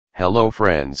Hello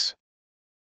friends.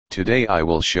 Today I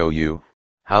will show you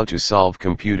how to solve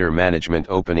computer management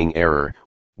opening error.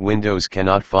 Windows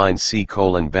cannot find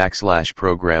C:\program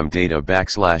data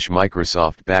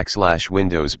 \Microsoft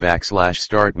 \Windows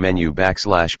 \start menu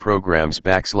 \programs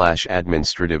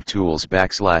 \administrative tools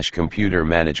 \computer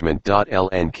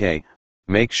management.lnk.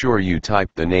 Make sure you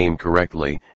type the name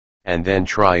correctly, and then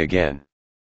try again.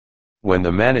 When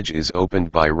the manage is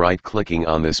opened by right-clicking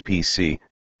on this PC,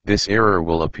 this error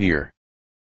will appear.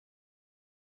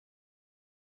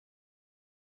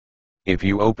 If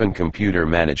you open Computer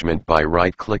Management by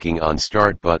right-clicking on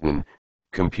Start button,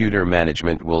 Computer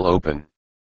Management will open.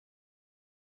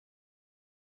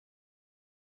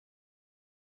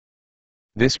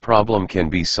 This problem can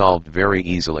be solved very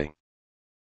easily.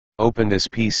 Open this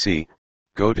PC,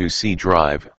 go to C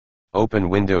drive, open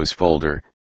Windows folder,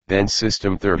 then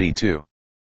System32.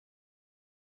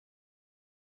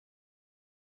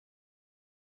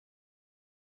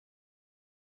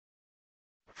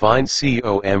 Find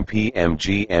compmgmt.exe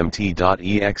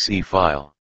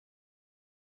file.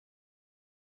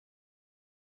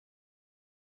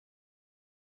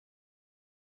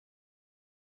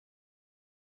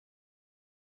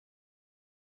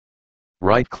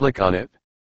 Right-click on it.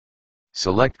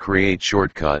 Select Create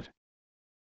Shortcut.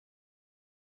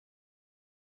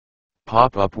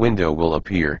 Pop-up window will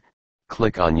appear,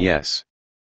 click on Yes.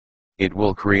 It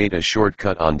will create a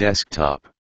shortcut on desktop.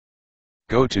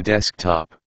 Go to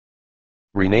Desktop.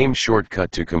 Rename shortcut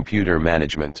to Computer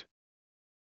Management.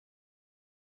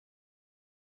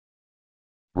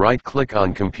 Right-click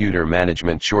on Computer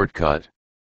Management shortcut.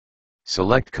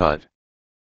 Select Cut.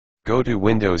 Go to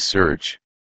Windows Search.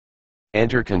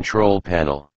 Enter Control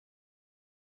Panel.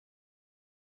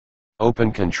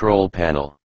 Open Control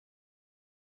Panel.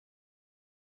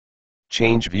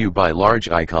 Change view by large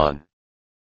icon.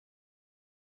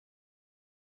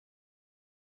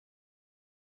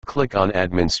 Click on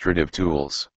Administrative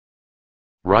Tools.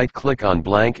 Right-click on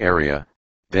blank area,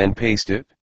 then paste it.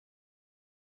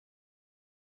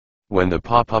 When the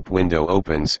pop-up window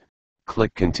opens,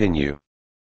 click Continue.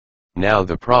 Now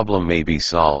the problem may be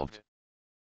solved.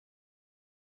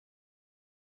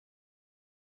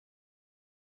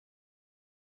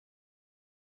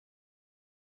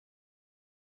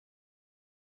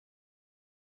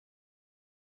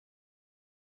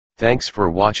 Thanks for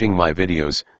watching my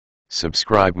videos.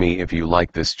 Subscribe me if you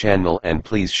like this channel and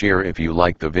please share if you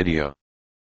like the video.